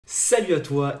Salut à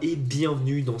toi et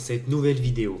bienvenue dans cette nouvelle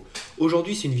vidéo.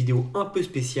 Aujourd'hui c'est une vidéo un peu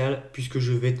spéciale puisque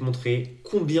je vais te montrer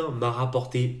combien m'a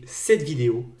rapporté cette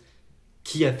vidéo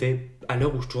qui a fait à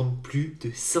l'heure où je tourne plus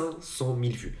de 500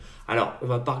 000 vues. Alors on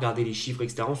va pas regarder les chiffres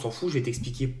etc, on s'en fout, je vais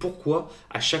t'expliquer pourquoi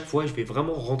à chaque fois je vais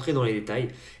vraiment rentrer dans les détails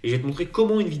et je vais te montrer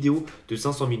comment une vidéo de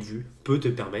 500 000 vues peut te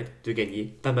permettre de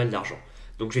gagner pas mal d'argent.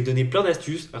 Donc je vais te donner plein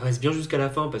d'astuces, reste bien jusqu'à la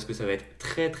fin parce que ça va être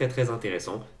très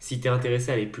intéressant. Si tu es intéressé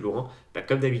à aller plus loin,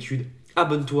 comme d'habitude,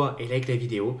 abonne-toi et like la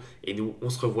vidéo. Et nous, on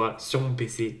se revoit sur mon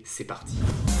PC, c'est parti.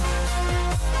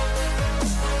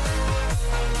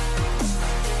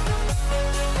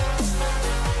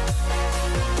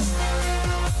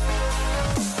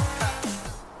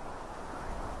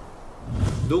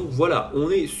 Donc voilà, on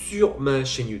est sur ma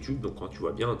chaîne YouTube, donc quand tu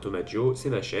vois bien Tomaggio, c'est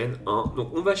ma chaîne. Donc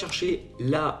on va chercher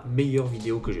la meilleure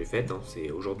vidéo que j'ai faite,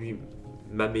 c'est aujourd'hui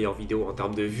ma meilleure vidéo en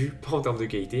termes de vues, pas en termes de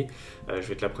qualité. Je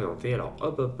vais te la présenter, alors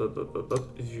hop,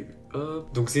 vue,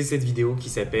 hop. Donc c'est cette vidéo qui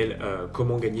s'appelle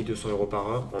Comment gagner 200 € par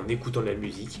heure en écoutant de la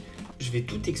musique. Je vais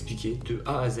tout expliquer de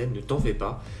A à Z, ne t'en fais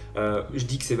pas. Je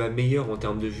dis que c'est ma meilleure en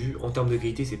termes de vues, en termes de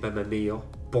qualité c'est pas ma meilleure.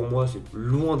 Pour moi, c'est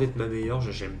loin d'être ma meilleure,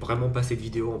 j'aime vraiment pas cette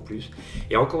vidéo en plus.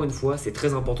 Et encore une fois, c'est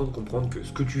très important de comprendre que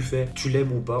ce que tu fais, tu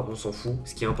l'aimes ou pas, on s'en fout.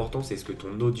 Ce qui est important, c'est ce que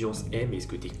ton audience aime et ce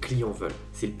que tes clients veulent.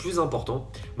 C'est le plus important.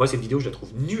 Moi, cette vidéo, je la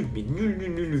trouve nulle, mais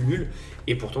nulle.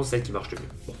 Et pourtant, c'est celle qui marche le mieux.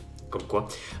 Bon. Comme quoi,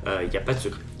 il n'y a pas de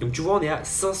secret. Donc tu vois, on est à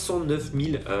 509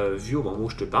 000 vues au moment où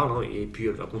je te parle, et puis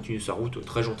elle va continuer sa route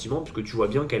très gentiment, puisque tu vois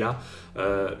bien qu'elle a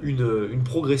une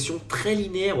progression très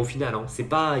linéaire au final.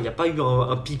 Il n'y a pas eu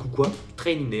un pic ou quoi,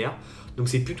 très linéaire. Donc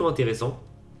c'est plutôt intéressant.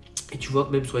 Et tu vois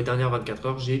que même sur les dernières 24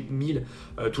 heures, j'ai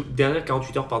dernières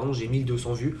 48 heures, pardon, j'ai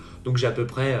 1200 vues. Donc j'ai à peu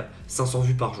près 500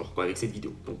 vues par jour avec cette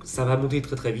vidéo. Donc ça va monter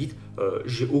très vite.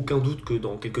 J'ai aucun doute que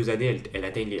dans quelques années, elle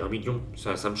atteigne les 1 million.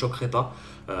 Ça me choquerait pas.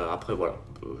 Après voilà,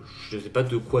 je ne sais pas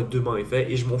de quoi demain est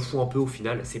fait. Et je m'en fous un peu au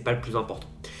final, c'est pas le plus important.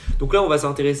 Donc là, on va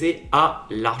s'intéresser à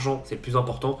l'argent. C'est le plus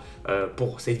important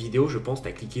pour cette vidéo. Je pense que tu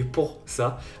as cliqué pour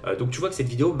ça. Donc tu vois que cette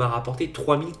vidéo m'a rapporté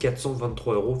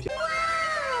 3423 €.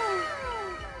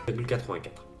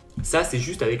 84. Ça c'est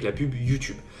juste avec la pub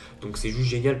YouTube, donc c'est juste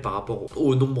génial par rapport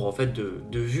au nombre en fait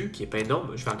de vues qui est pas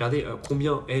énorme. Je vais regarder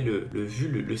combien est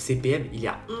le CPM, il est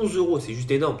à 11 €, c'est juste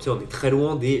énorme. Tu sais, on est très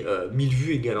loin des 1000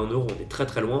 vues égale 1 €, on est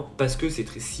très loin parce que c'est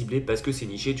très ciblé, parce que c'est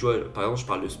niché. Tu vois, par exemple je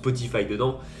parle de Spotify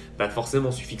dedans, forcément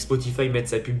il suffit que Spotify mette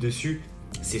sa pub dessus,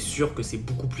 c'est sûr que c'est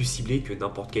beaucoup plus ciblé que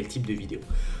n'importe quel type de vidéo.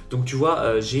 Donc tu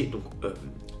vois, j'ai donc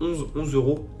 11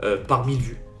 € par 1000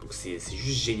 vues. C'est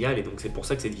juste génial, et donc c'est pour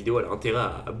ça que cette vidéo elle a intérêt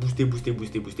à booster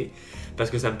parce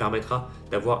que ça me permettra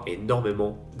d'avoir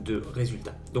énormément de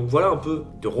résultats. Donc voilà un peu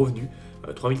de revenus,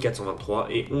 3423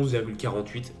 et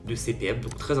 11,48 de CPM,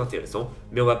 donc très intéressant.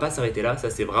 Mais on va pas s'arrêter là, ça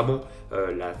c'est vraiment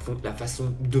la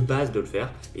façon de base de le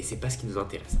faire, et c'est pas ce qui nous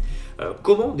intéresse.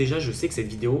 Comment déjà je sais que cette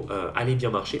vidéo allait bien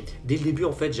marcher? Dès le début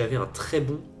en fait j'avais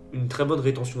une très bonne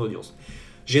rétention d'audience.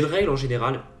 J'ai une règle en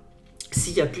général,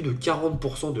 s'il y a plus de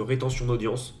 40% de rétention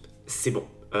d'audience, c'est bon.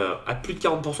 À plus de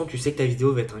 40%, tu sais que ta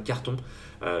vidéo va être un carton.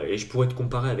 Et je pourrais te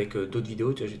comparer avec d'autres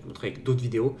vidéos, tu vois, je vais te montrer avec d'autres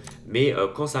vidéos. Mais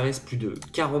quand ça reste plus de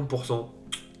 40%,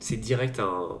 c'est direct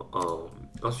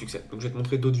un succès. Donc je vais te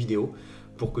montrer d'autres vidéos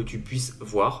pour que tu puisses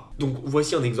voir. Donc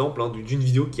voici un exemple d'une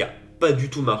vidéo qui a pas du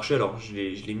tout marché. Alors je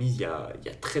l'ai mise il y a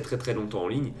très longtemps en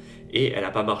ligne et elle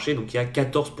n'a pas marché. Donc il y a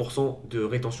 14% de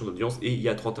rétention d'audience et il y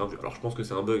a 31 vues. Alors je pense que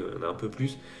c'est un bug, il y en a un peu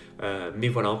plus, mais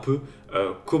voilà un peu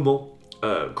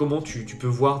comment tu peux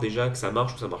voir déjà que ça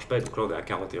marche ou ça marche pas. Et donc là on est à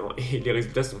 41 et les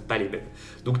résultats sont pas les mêmes.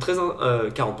 Donc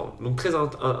 40 ans. Donc très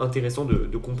intéressant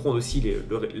de comprendre aussi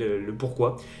le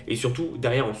pourquoi, et surtout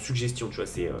derrière en suggestion. Tu vois,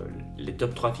 c'est les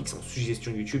top trafics en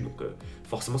suggestion YouTube, donc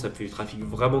forcément ça me fait du trafic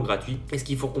vraiment gratuit. Et ce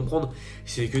qu'il faut comprendre,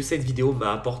 c'est que cette vidéo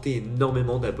m'a apporté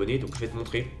énormément d'abonnés, donc je vais te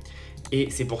montrer. Et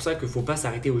c'est pour ça qu'il ne faut pas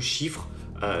s'arrêter aux chiffres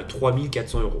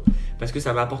 3400 €, parce que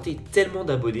ça m'a apporté tellement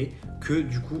d'abonnés que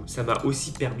du coup ça m'a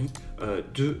aussi permis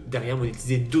de derrière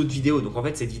monétiser d'autres vidéos. Donc en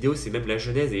fait cette vidéo c'est même la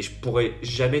genèse, et je pourrais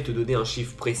jamais te donner un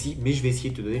chiffre précis, mais je vais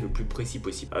essayer de te donner le plus précis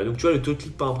possible. Donc tu vois, le taux de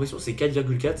clic par impression c'est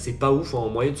 4,4, c'est pas ouf, en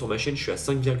moyenne sur ma chaîne je suis à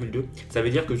 5,2. Ça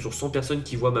veut dire que sur 100 personnes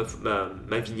qui voient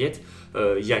ma vignette,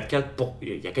 il y a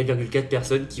 4,4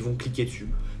 personnes qui vont cliquer dessus.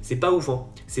 C'est pas ouf,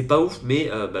 c'est pas ouf,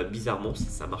 mais bizarrement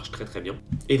ça marche très bien.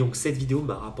 Et donc cette vidéo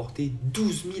m'a rapporté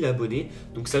 12 000 abonnés,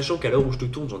 donc sachant qu'à l'heure où je te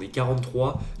tourne j'en ai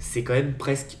 43, c'est quand même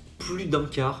presque plus d'un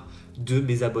quart de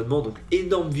mes abonnements. Donc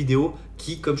énorme vidéo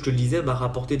qui, comme je te le disais, m'a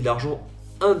rapporté de l'argent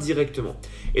indirectement.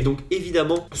 Et donc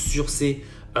évidemment sur ces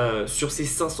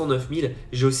 509 000,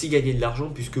 j'ai aussi gagné de l'argent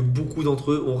puisque beaucoup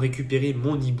d'entre eux ont récupéré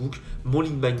mon e-book, mon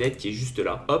link magnet qui est juste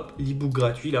là, hop, l'e-book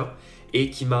gratuit là. et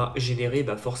qui m'a généré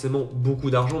forcément beaucoup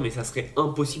d'argent, mais ça serait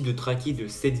impossible de traquer de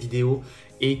cette vidéo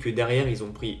et que derrière ils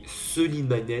ont pris ce lead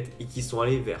magnet et qu'ils sont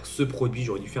allés vers ce produit.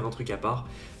 J'aurais dû faire un truc à part,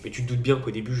 mais tu te doutes bien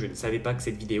qu'au début je ne savais pas que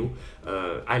cette vidéo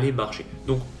allait marcher.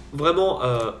 Donc vraiment,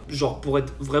 pour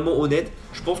être vraiment honnête,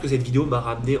 je pense que cette vidéo m'a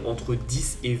ramené entre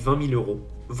 10 et 20 000 euros.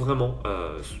 Vraiment,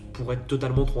 pour être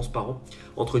totalement transparent,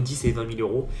 entre 10 et 20 000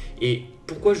 euros. Et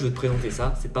pourquoi je veux te présenter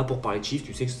ça? C'est pas pour parler de chiffres,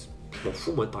 tu sais que je m'en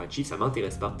fous moi de parler de chiffres, ça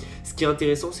m'intéresse pas. Ce qui est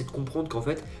intéressant, c'est de comprendre qu'en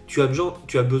fait, tu as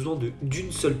besoin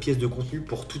d'une seule pièce de contenu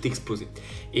pour tout exploser.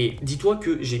 Et dis-toi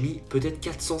que j'ai mis peut-être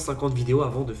 450 vidéos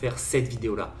avant de faire cette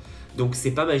vidéo-là. Donc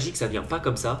c'est pas magique, ça vient pas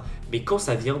comme ça, mais quand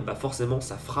ça vient, forcément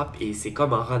ça frappe et c'est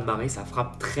comme un raz-de-marée, ça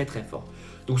frappe très très fort.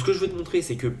 Donc ce que je veux te montrer,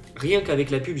 c'est que rien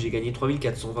qu'avec la pub, j'ai gagné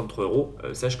 3423 euros.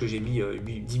 Sache que j'ai mis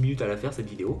 10 minutes à la faire cette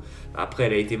vidéo. Après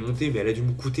elle a été montée, mais elle a dû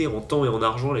me coûter en temps et en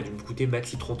argent, elle a dû me coûter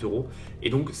maxi 30 euros. Et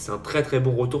donc c'est un très très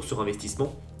bon retour sur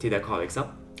investissement, tu es d'accord avec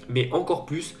ça? Mais encore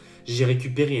plus, j'ai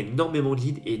récupéré énormément de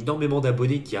leads et énormément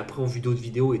d'abonnés qui après ont vu d'autres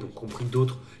vidéos et donc ont pris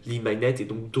d'autres lead magnets et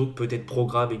donc d'autres peut-être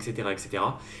programmes, etc., etc.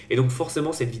 Et donc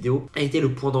forcément cette vidéo a été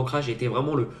le point d'ancrage, a été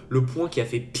vraiment le point qui a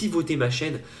fait pivoter ma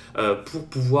chaîne pour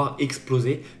pouvoir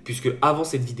exploser, puisque avant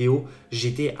cette vidéo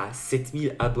j'étais à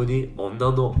 7000 abonnés en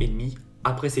 1 an et demi.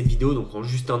 Après cette vidéo, donc en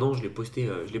juste un an, je l'ai posté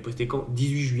quand?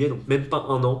 18 juillet, donc même pas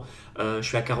un an, je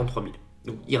suis à 43 000.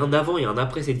 Donc il y a un avant et un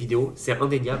après cette vidéo, c'est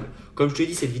indéniable. Comme je te l'ai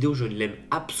dit, cette vidéo je ne l'aime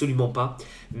absolument pas,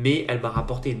 mais elle m'a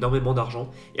rapporté énormément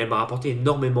d'argent et elle m'a rapporté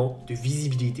énormément de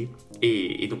visibilité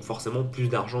et donc forcément plus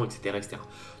d'argent, etc., etc.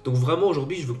 Donc vraiment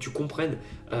aujourd'hui je veux que tu comprennes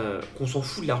qu'on s'en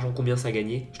fout de l'argent, combien ça a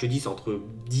gagné. Je te dis c'est entre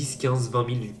 10, 15, 20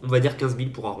 000, on va dire 15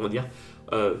 000 pour arrondir,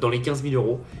 dans les 15 000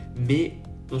 euros, mais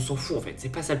on s'en fout en fait,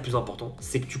 c'est pas ça le plus important,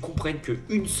 c'est que tu comprennes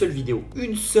qu'une seule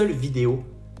vidéo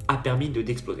a permis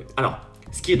d'exploser. Alors,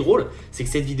 ce qui est drôle, c'est que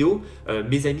cette vidéo,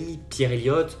 mes amis Pierre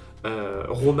Elliott,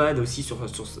 Roman aussi sur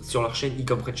leur chaîne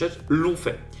Church l'ont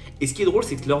fait. Et ce qui est drôle,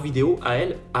 c'est que leurs vidéos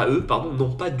à eux,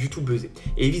 n'ont pas du tout buzzé.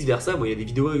 Et vice versa, moi il y a des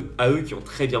vidéos à eux qui ont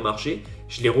très bien marché,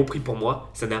 je l'ai repris pour moi,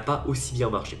 ça n'a pas aussi bien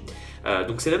marché.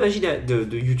 Donc c'est la magie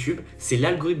de YouTube, c'est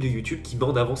l'algorithme de YouTube qui met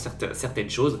en avant certaines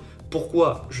choses.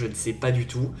 Pourquoi? Je ne sais pas du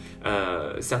tout.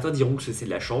 Certains diront que c'est de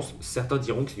la chance, certains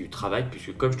diront que c'est du travail,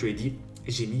 puisque comme je te l'ai dit,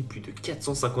 j'ai mis plus de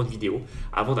 450 vidéos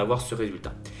avant d'avoir ce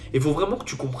résultat. Et il faut vraiment que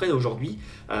tu comprennes aujourd'hui,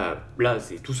 là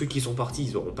c'est tous ceux qui sont partis,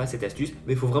 ils n'auront pas cette astuce,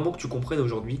 mais il faut vraiment que tu comprennes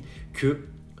aujourd'hui que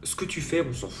ce que tu fais,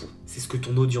 on s'en fout. C'est ce que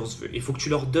ton audience veut. Il faut que tu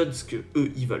leur donnes ce que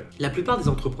eux ils veulent. La plupart des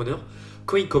entrepreneurs,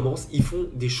 quand ils commencent, ils font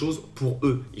des choses pour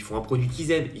eux. Ils font un produit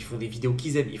qu'ils aiment, ils font des vidéos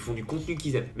qu'ils aiment, ils font du contenu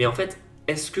qu'ils aiment. Mais en fait,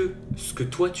 est-ce que ce que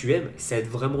toi tu aimes, ça aide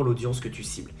vraiment l'audience que tu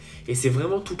cibles? Et c'est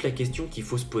vraiment toute la question qu'il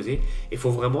faut se poser. Et il faut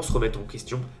vraiment se remettre en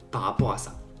question par rapport à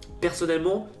ça.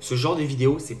 Personnellement, ce genre de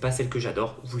vidéos, c'est pas celle que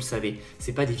j'adore, vous le savez.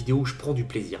 C'est pas des vidéos où je prends du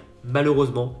plaisir.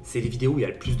 Malheureusement, c'est les vidéos où il y a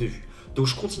le plus de vues. Donc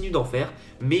je continue d'en faire,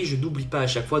 mais je n'oublie pas à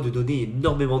chaque fois de donner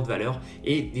énormément de valeur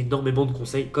et énormément de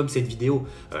conseils comme cette vidéo.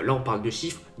 Là on parle de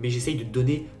chiffres, mais j'essaye de te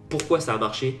donner pourquoi ça a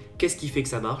marché, qu'est-ce qui fait que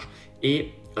ça marche et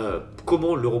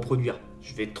comment le reproduire.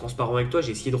 Je vais être transparent avec toi,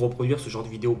 j'ai essayé de reproduire ce genre de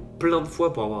vidéo plein de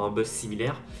fois pour avoir un buzz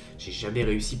similaire. J'ai jamais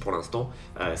réussi pour l'instant,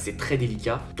 c'est très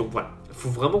délicat. Donc voilà, il faut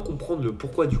vraiment comprendre le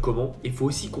pourquoi du comment. Et il faut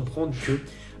aussi comprendre que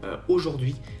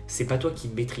aujourd'hui, c'est pas toi qui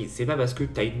maîtrise. C'est pas parce que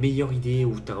tu as une meilleure idée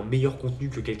ou tu as un meilleur contenu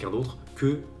que quelqu'un d'autre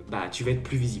que tu vas être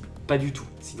plus visible. Pas du tout,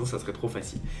 sinon ça serait trop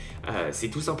facile. C'est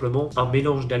tout simplement un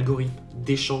mélange d'algorithmes,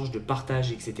 d'échanges, de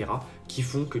partage, etc. qui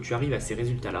font que tu arrives à ces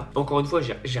résultats-là. Encore une fois,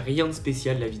 j'ai rien de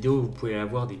spécial. La vidéo, vous pouvez la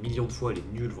voir des millions de fois, elle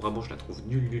est nulle. Vraiment, je la trouve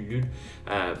nulle.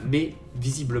 Mais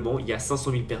visiblement, il y a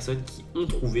 500 000 personnes qui ont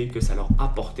trouvé que ça leur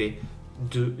apportait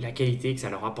de la qualité, que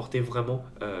ça leur apportait vraiment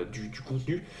du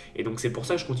contenu. Et donc c'est pour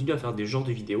ça que je continue à faire des genres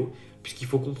de vidéos, puisqu'il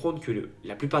faut comprendre que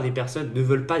la plupart des personnes ne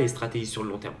veulent pas des stratégies sur le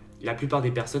long terme. La plupart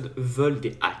des personnes veulent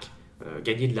des hacks.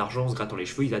 Gagner de l'argent en se grattant les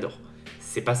cheveux, ils adorent.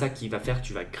 C'est pas ça qui va faire que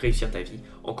tu vas réussir ta vie.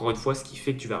 Encore une fois, ce qui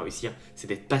fait que tu vas réussir, c'est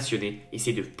d'être passionné et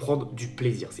c'est de prendre du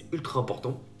plaisir. C'est ultra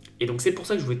important. Et donc c'est pour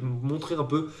ça que je voulais te montrer un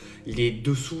peu les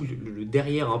dessous, le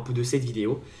derrière un peu de cette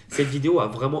vidéo. Cette vidéo a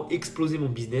vraiment explosé mon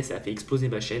business, elle a fait exploser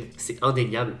ma chaîne, c'est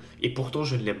indéniable et pourtant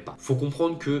je ne l'aime pas. Faut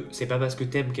comprendre que c'est pas parce que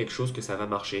tu aimes quelque chose que ça va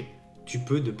marcher. Tu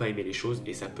peux ne pas aimer les choses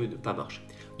et ça peut ne pas marcher.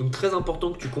 Donc très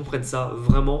important que tu comprennes ça,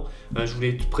 vraiment. Je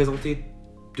voulais te présenter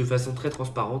de façon très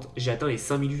transparente. J'ai atteint les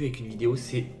 5000 vues avec une vidéo,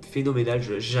 c'est phénoménal.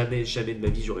 Jamais de ma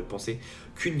vie j'aurais pensé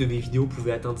qu'une de mes vidéos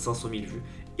pouvait atteindre 500 000 vues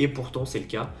et pourtant c'est le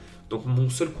cas. Donc mon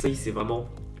seul conseil c'est vraiment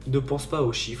ne pense pas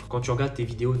aux chiffres. Quand tu regardes tes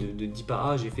vidéos, ne dis pas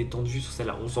ah j'ai fait tant de vues sur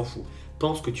celle-là, on s'en fout.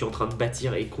 Pense que tu es en train de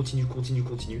bâtir et continue,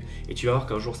 et tu vas voir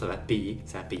qu'un jour ça va payer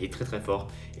très très fort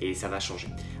et ça va changer.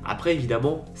 Après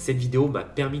évidemment, cette vidéo m'a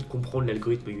permis de comprendre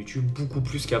l'algorithme YouTube beaucoup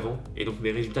plus qu'avant et donc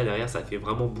mes résultats derrière ça fait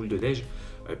vraiment boule de neige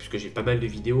puisque j'ai pas mal de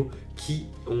vidéos qui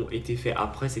ont été faites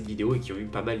après cette vidéo et qui ont eu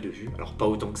pas mal de vues. Alors pas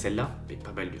autant que celle-là, mais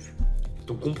pas mal de vues.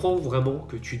 Donc comprends vraiment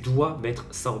que tu dois mettre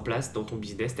ça en place dans ton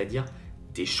business, c'est-à-dire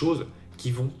des choses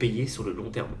qui vont payer sur le long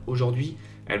terme. Aujourd'hui,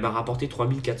 elle m'a rapporté 3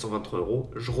 423 €.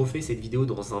 Je refais cette vidéo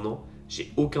dans un an.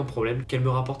 J'ai aucun problème qu'elle me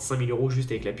rapporte 5 000 €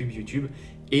 juste avec la pub YouTube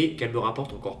et qu'elle me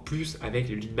rapporte encore plus avec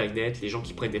le lead magnet, les gens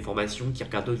qui prennent des formations, qui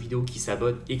regardent d'autres vidéos, qui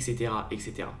s'abonnent, etc.,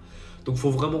 etc. Donc il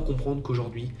faut vraiment comprendre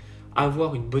qu'aujourd'hui,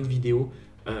 avoir une bonne vidéo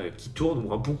qui tourne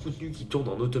ou un bon contenu qui tourne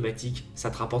en automatique, ça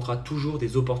te rapportera toujours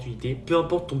des opportunités. Peu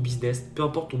importe ton business, peu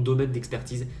importe ton domaine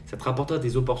d'expertise, ça te rapportera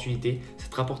des opportunités, ça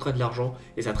te rapportera de l'argent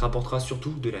et ça te rapportera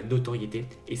surtout de la notoriété.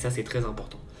 Et ça, c'est très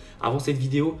important. Avant cette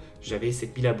vidéo, j'avais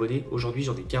 7000 abonnés. Aujourd'hui,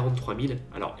 j'en ai 43 000.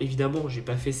 Alors évidemment, j'ai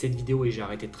pas fait cette vidéo et j'ai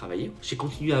arrêté de travailler. J'ai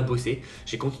continué à bosser,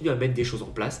 j'ai continué à mettre des choses en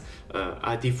place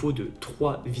à défaut de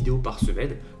 3 vidéos par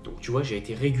semaine. Donc tu vois, j'ai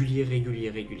été régulier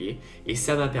et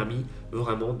ça m'a permis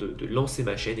vraiment de lancer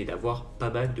ma chaîne et d'avoir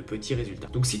pas mal de petits résultats.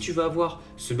 Donc si tu veux avoir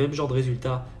ce même genre de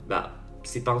résultats,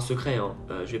 c'est pas un secret, hein.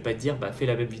 Je vais pas te dire fais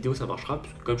la même vidéo, ça marchera,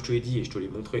 parce que comme je te l'ai dit et je te l'ai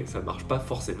montré, ça ne marche pas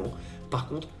forcément. Par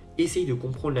contre, essaye de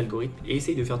comprendre l'algorithme et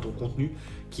essaye de faire ton contenu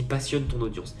qui passionne ton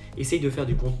audience. Essaye de faire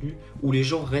du contenu où les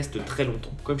gens restent très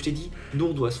longtemps. Comme je t'ai dit, nous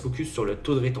on doit se focus sur le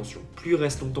taux de rétention. Plus ils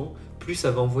restent longtemps, plus ça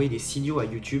va envoyer des signaux à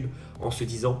YouTube en se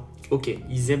disant ok,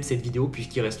 ils aiment cette vidéo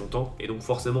puisqu'ils restent longtemps et donc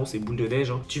forcément c'est boule de neige,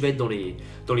 hein. Tu vas être dans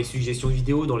les suggestions de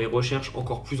vidéos, dans les recherches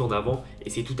encore plus en avant et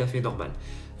c'est tout à fait normal.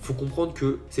 Faut comprendre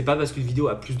que c'est pas parce qu'une vidéo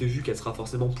a plus de vues qu'elle sera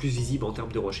forcément plus visible en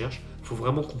termes de recherche. Faut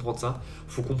vraiment comprendre ça.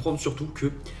 Faut comprendre surtout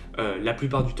que la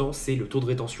plupart du temps c'est le taux de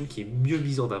rétention qui est mieux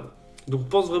mis en avant. Donc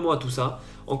pense vraiment à tout ça.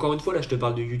 Encore une fois là je te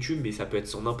parle de YouTube mais ça peut être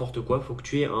sur n'importe quoi. Faut que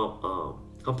tu aies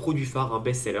un produit phare, un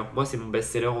best-seller. Moi, c'est mon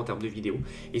best-seller en termes de vidéos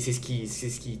et c'est ce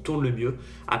qui tourne le mieux.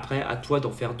 Après, à toi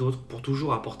d'en faire d'autres pour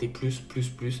toujours apporter plus.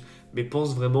 Mais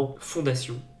pense vraiment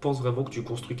fondation, pense vraiment que tu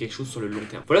construis quelque chose sur le long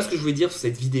terme. Voilà ce que je voulais dire sur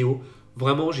cette vidéo.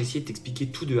 Vraiment, j'ai essayé de t'expliquer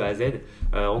tout de A à Z.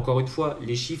 Encore une fois,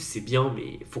 les chiffres, c'est bien,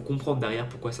 mais il faut comprendre derrière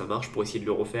pourquoi ça marche pour essayer de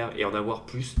le refaire et en avoir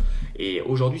plus. Et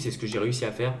aujourd'hui, c'est ce que j'ai réussi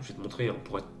à faire. Je vais te montrer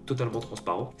pour être totalement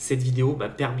transparent. Cette vidéo m'a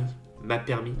permis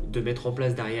de mettre en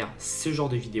place derrière ce genre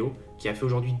de vidéo qui a fait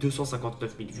aujourd'hui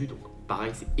 259 000 vues, donc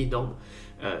pareil c'est énorme.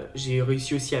 J'ai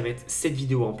réussi aussi à mettre cette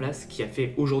vidéo en place qui a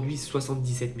fait aujourd'hui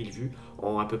 77 000 vues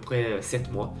en à peu près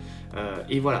 7 mois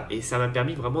et voilà, et ça m'a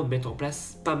permis vraiment de mettre en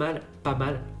place pas mal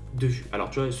de vues. Alors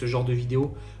tu vois, ce genre de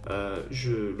vidéo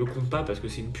je le compte pas parce que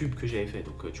c'est une pub que j'avais fait,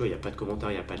 donc tu vois, il n'y a pas de commentaires,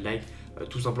 il n'y a pas de like,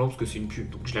 tout simplement parce que c'est une pub,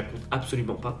 donc je la compte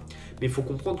absolument pas. Mais il faut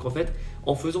comprendre qu'en fait,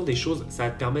 en faisant des choses, ça va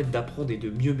te permettre d'apprendre et de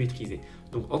mieux maîtriser.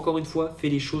 Donc encore une fois, fais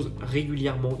les choses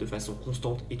régulièrement de façon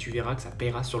constante et tu verras que ça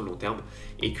payera sur le long terme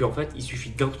et qu'en fait, il suffit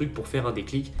d'un truc pour faire un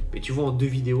déclic. Mais tu vois, en 2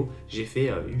 vidéos, j'ai fait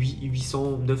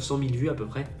 900 000 vues à peu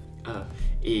près.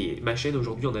 Et ma chaîne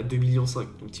aujourd'hui en a 2,5 millions.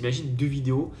 Donc t'imagines, 2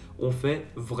 vidéos ont fait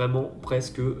vraiment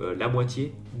presque la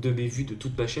moitié de mes vues de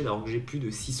toute ma chaîne alors que j'ai plus de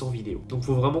 600 vidéos. Donc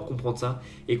faut vraiment comprendre ça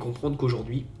et comprendre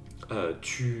qu'aujourd'hui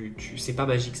c'est pas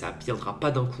magique, ça ne viendra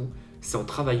pas d'un coup. C'est en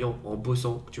travaillant, en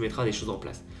bossant que tu mettras des choses en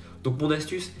place. Donc mon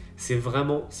astuce, c'est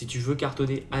vraiment, si tu veux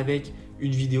cartonner avec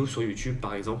une vidéo sur YouTube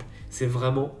par exemple, c'est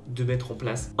vraiment de mettre en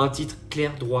place un titre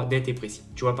clair, droit, net et précis.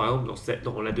 Tu vois, par exemple,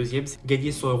 dans la deuxième, c'est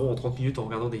gagner 100 € en 30 minutes en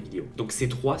regardant des vidéos. Donc c'est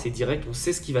 3, c'est direct, on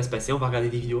sait ce qui va se passer, on va regarder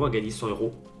des vidéos, on va gagner 100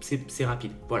 €, c'est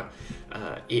rapide, voilà.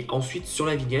 Et ensuite, sur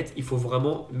la vignette, il faut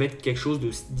vraiment mettre quelque chose de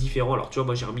différent. Alors tu vois,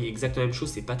 moi j'ai remis exactement la même chose,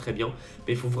 c'est pas très bien,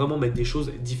 mais il faut vraiment mettre des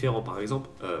choses différentes. Par exemple,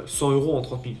 100 € en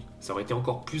 30 minutes, ça aurait été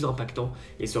encore plus impactant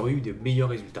et ça aurait eu de meilleurs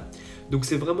résultats. Donc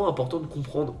c'est vraiment important de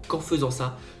comprendre qu'en faisant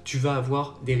ça, tu vas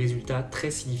avoir des résultats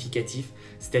très significatifs.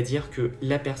 C'est-à-dire que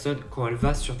la personne, quand elle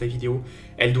va sur ta vidéo,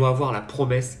 elle doit avoir la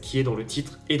promesse qui est dans le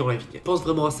titre et dans la vignette. Pense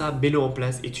vraiment à ça, mets-le en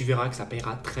place et tu verras que ça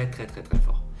payera très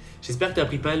fort. J'espère que tu as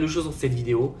appris pas mal de choses dans cette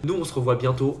vidéo. Nous, on se revoit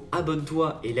bientôt.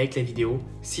 Abonne-toi et like la vidéo.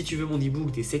 Si tu veux mon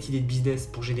e-book des 7 idées de business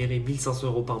pour générer 1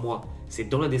 500 € par mois, c'est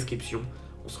dans la description.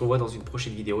 On se revoit dans une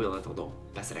prochaine vidéo et en attendant,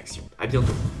 passe à l'action. À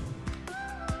bientôt.